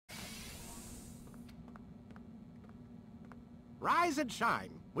Rise and shine.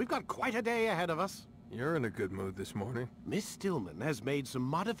 We've got quite a day ahead of us. You're in a good mood this morning. Miss Stillman has made some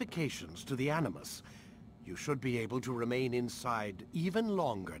modifications to the Animus. You should be able to remain inside even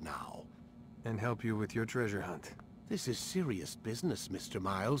longer now. And help you with your treasure hunt. This is serious business, Mr.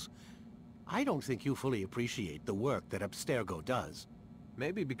 Miles. I don't think you fully appreciate the work that Abstergo does.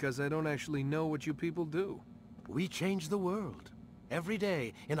 Maybe because I don't actually know what you people do. We change the world. Every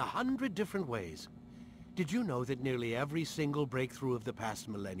day, in 100 different ways. Did you know that nearly every single breakthrough of the past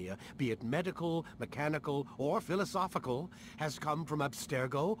millennia, be it medical, mechanical, or philosophical, has come from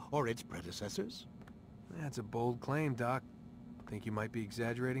Abstergo or its predecessors? That's a bold claim, Doc. Think you might be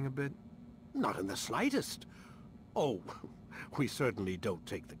exaggerating a bit? Not in the slightest. Oh, we certainly don't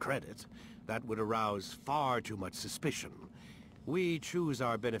take the credit. That would arouse far too much suspicion. We choose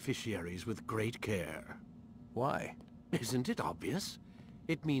our beneficiaries with great care. Why? Isn't it obvious?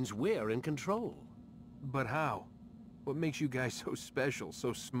 It means we're in control. But how? What makes you guys so special,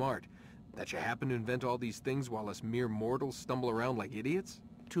 so smart? That you happen to invent all these things while us mere mortals stumble around like idiots?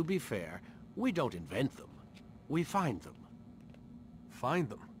 To be fair, we don't invent them. We find them. Find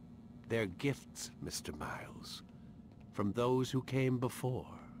them? They're gifts, Mr. Miles. From those who came before.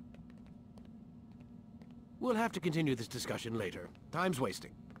 We'll have to continue this discussion later. Time's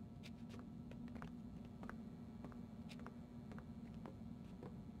wasting.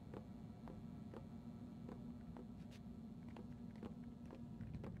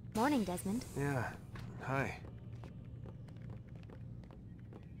 Morning, Desmond. Yeah. Hi.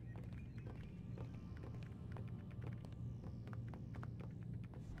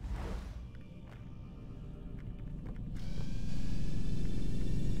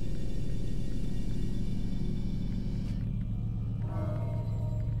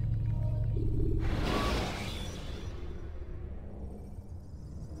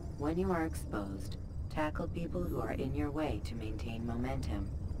 When you are exposed, tackle people who are in your way to maintain momentum,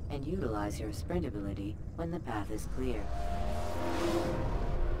 and utilize your sprint ability when the path is clear.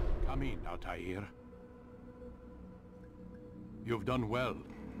 Come in, Altair. You've done well.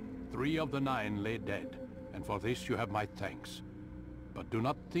 3 of the 9 lay dead, and for this you have my thanks. But do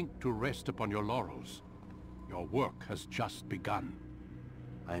not think to rest upon your laurels. Your work has just begun.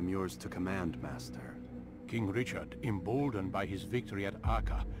 I am yours to command, Master. King Richard, emboldened by his victory at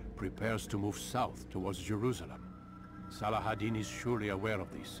Acre, prepares to move south towards Jerusalem. Salah-ad-Din is surely aware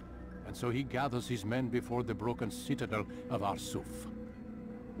of this, and so he gathers his men before the broken citadel of Arsuf.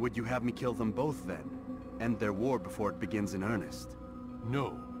 Would you have me kill them both then? End their war before it begins in earnest?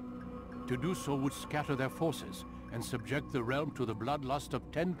 No. To do so would scatter their forces and subject the realm to the bloodlust of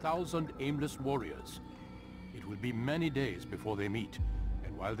 10,000 aimless warriors. It will be many days before they meet,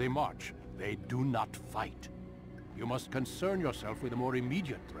 and while they march, they do not fight. You must concern yourself with a more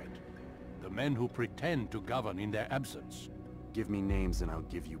immediate threat. The men who pretend to govern in their absence. Give me names and I'll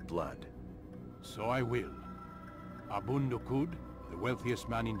give you blood. So I will. Abun Nukud, the wealthiest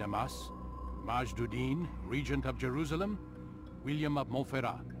man in Damas. Majd-ud-Din, regent of Jerusalem. William of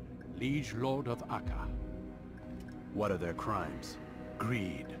Montferrat, liege lord of Acre. What are their crimes?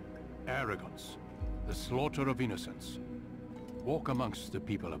 Greed, arrogance, the slaughter of innocents. Walk amongst the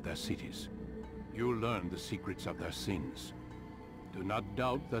people of their cities. You'll learn the secrets of their sins. Do not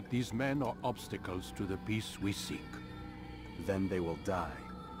doubt that these men are obstacles to the peace we seek. Then they will die.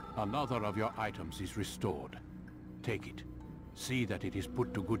 Another of your items is restored. Take it. See that it is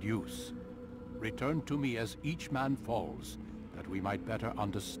put to good use. Return to me as each man falls, that we might better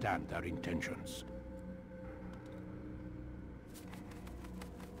understand their intentions.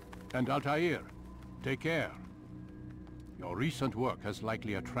 And Altair, take care. Your recent work has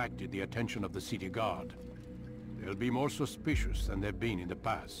likely attracted the attention of the city guard. They'll be more suspicious than they've been in the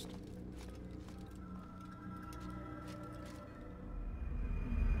past.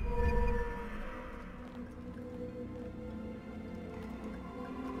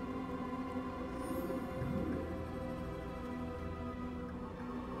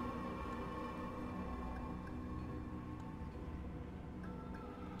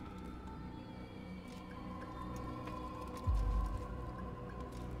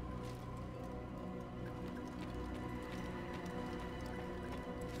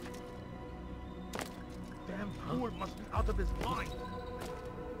 Damn fool must be out of his mind.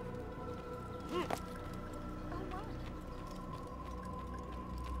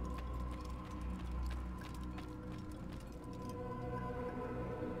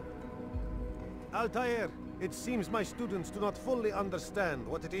 Altair, it seems my students do not fully understand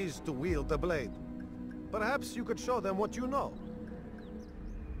what it is to wield the blade. Perhaps you could show them what you know.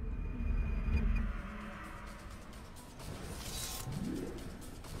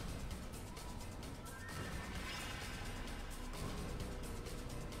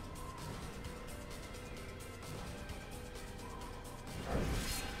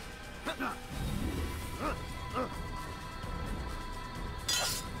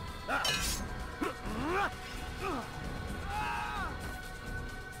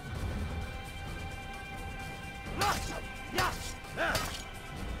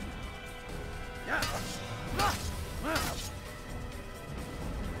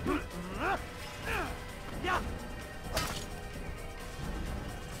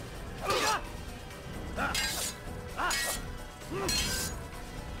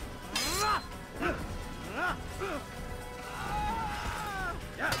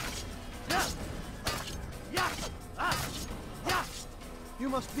 You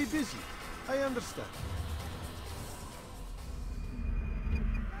must be busy. I understand.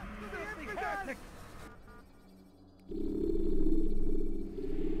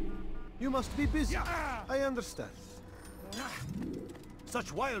 You must be busy. I understand.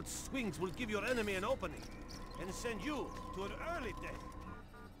 Such wild swings will give your enemy an opening and send you to an early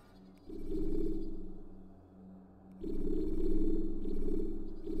death.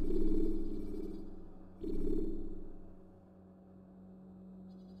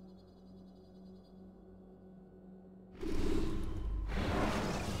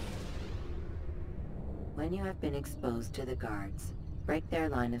 When you have been exposed to the guards, break their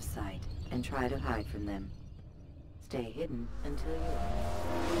line of sight and try to hide from them. Stay hidden until you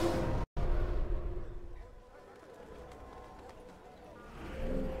are.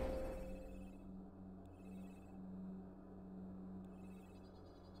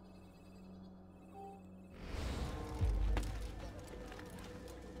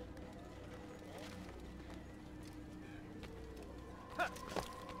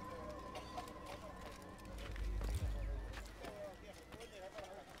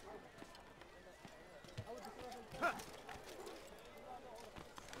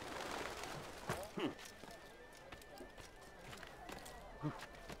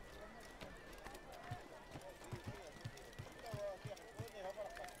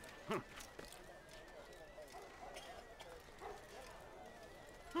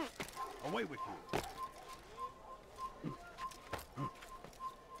 Away with you.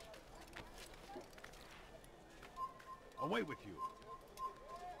 Away with you.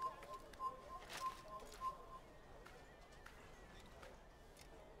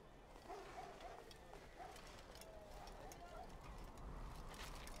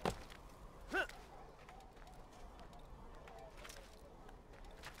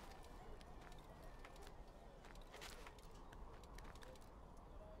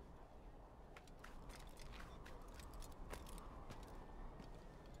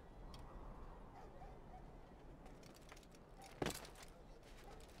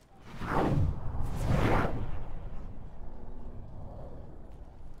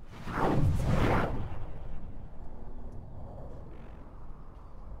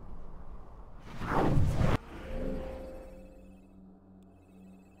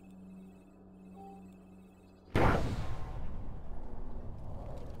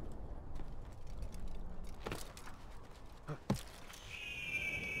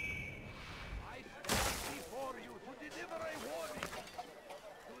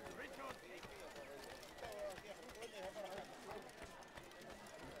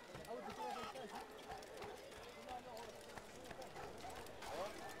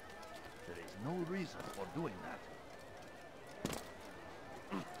 No reason for doing that.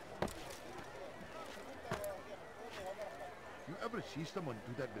 You ever see someone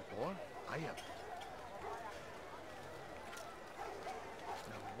do that before? I have.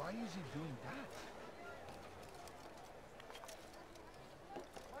 Now, why is he doing that?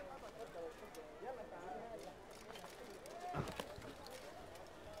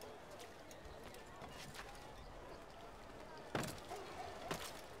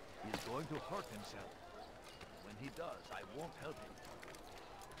 He's going to hurt himself. When he does, I won't help him.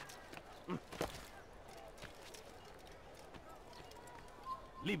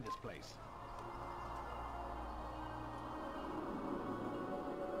 Leave this place.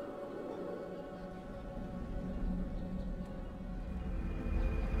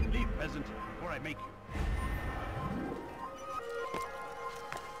 Leave, peasant, before I make you.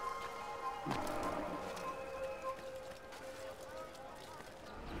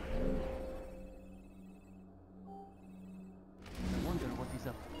 I wonder what he's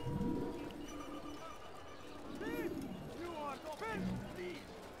up to.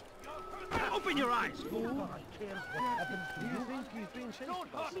 Open your eyes, fool! Do you think he's being chased? Don't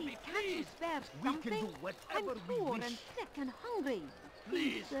hurt me, Can't you please! spare We something? can do whatever I'm we poor wish. and sick and hungry.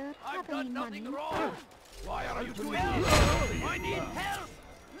 Please! Sir, I've have done any nothing money? wrong! Why are you doing this? I need help!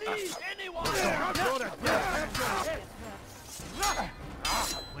 Please, anyone!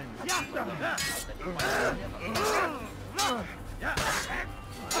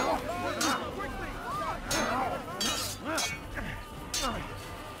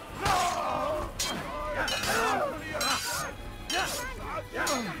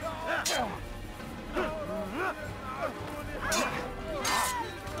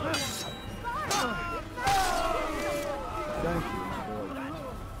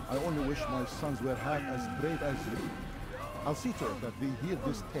 my sons were half as brave as you. I'll see to it that they hear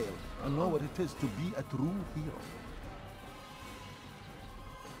this tale and know what it is to be a true hero.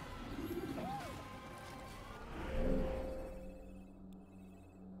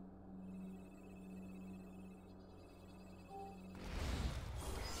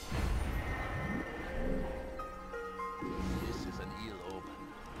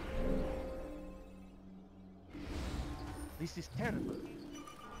 This is terrible.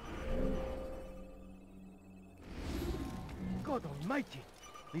 God Almighty!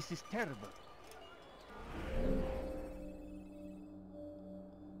 This is terrible.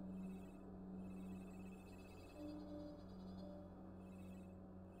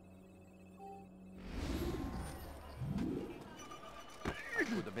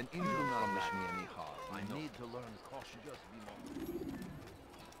 Would have been do not wish me any harm. I need to learn caution. Just be more.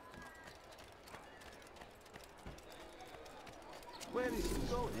 Where is he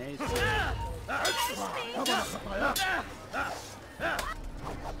going?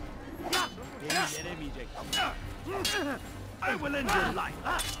 I will end your life.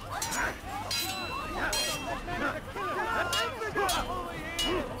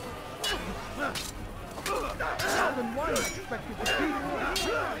 Then why expect you to beat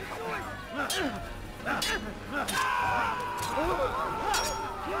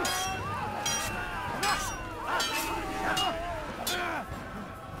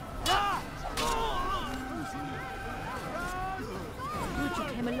You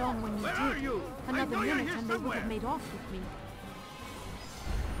came along when you did. Another minute and they would have made off with me.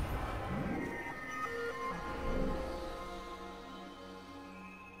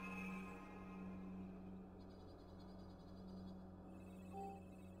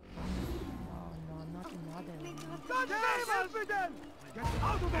 Get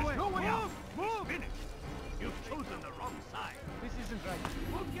out of the way! No way out! Move! Finish! You've chosen the wrong side. This isn't right.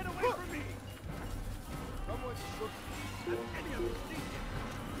 Move! Get away from me! Someone should... Any of you see him?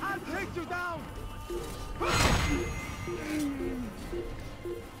 I'll take you down!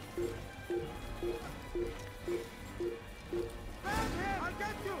 Stand here! I'll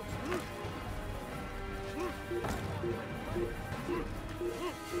get you!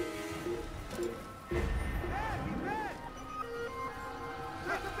 There! He's dead!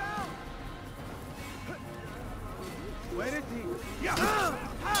 Take him down! Where is he? Yeah!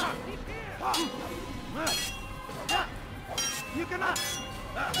 He's here! You cannot...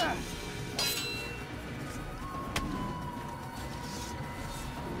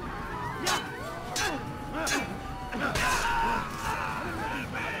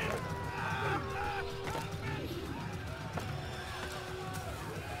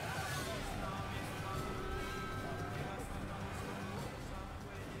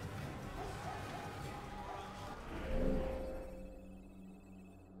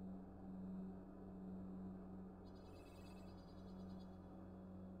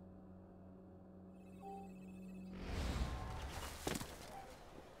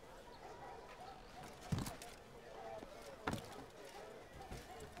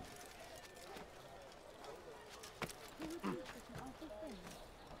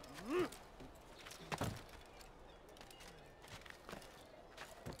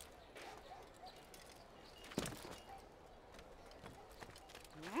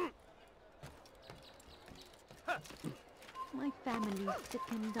 My family is sick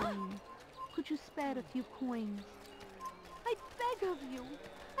and dying. Could you spare a few coins? I beg of you.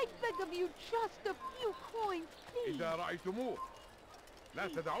 I beg of you, just a few coins, please. إذا رأيتموه لا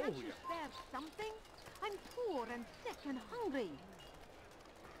Please, تدعوه can't you spare something? I'm poor and sick and hungry.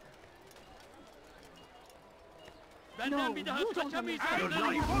 No, you don't understand.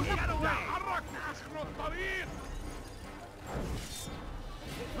 تحرك آخر الطريق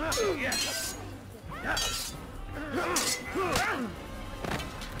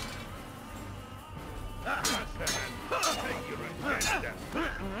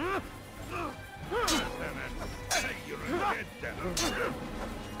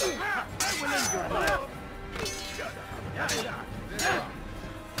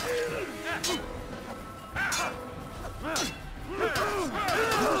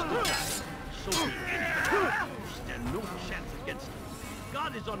Stand no chance against him.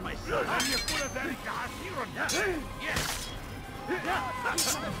 God is on my side. أن يكون ذلك عسيرا Yes!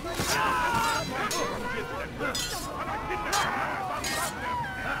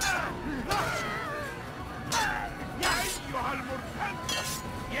 أيها المرتد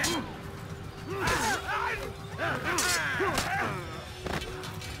Yes!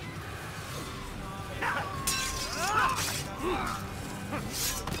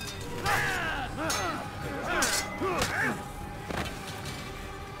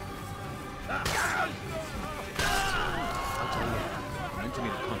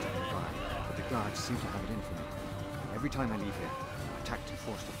 time I leave here, I'm attacked and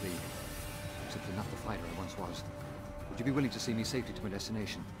forced to flee. I'm simply not the fighter I once was. Would you be willing to see me safely to my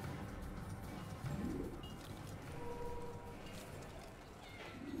destination?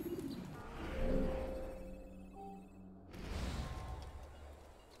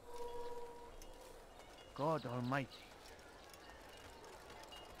 God Almighty.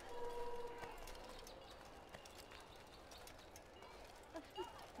 A few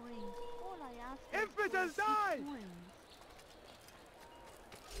coins. All I ask Infidels die!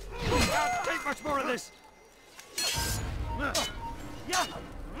 Can't take much more of this! Yeah!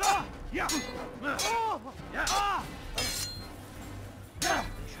 Yeah!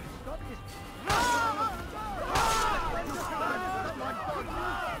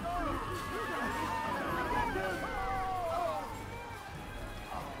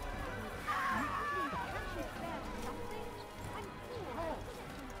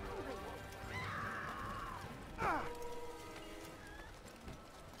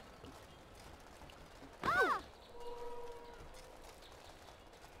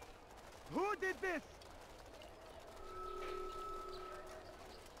 Who did this?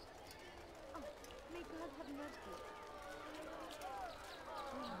 Oh, may God have mercy.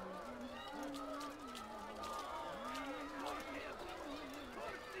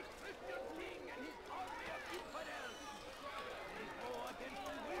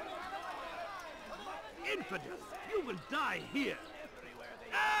 Infidels! You will die here!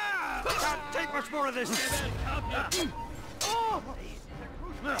 Ah! Can't take much more of this! Oh!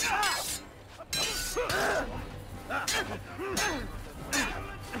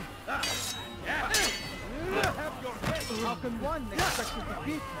 How can one expect to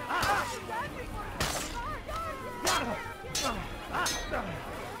defeat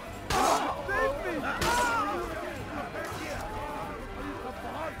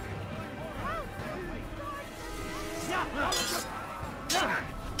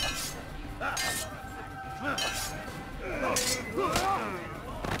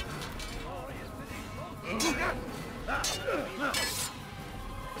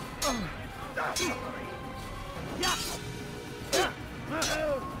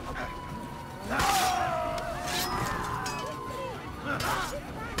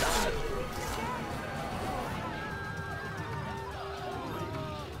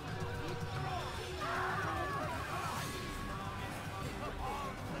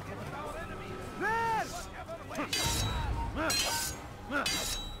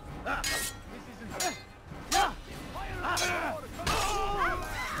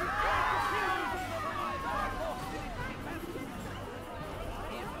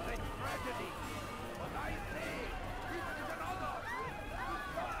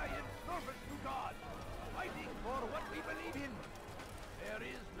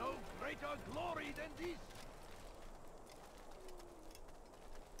glory than this!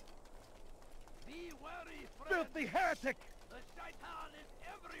 Be wary, friend! Filthy heretic! The Shaitan is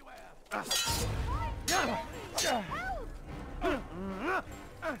everywhere!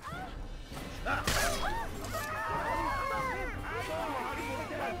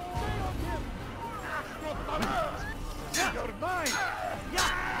 You're mine!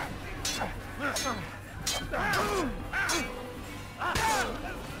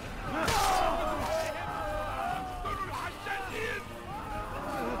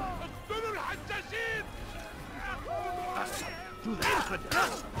 To the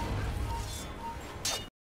infidels!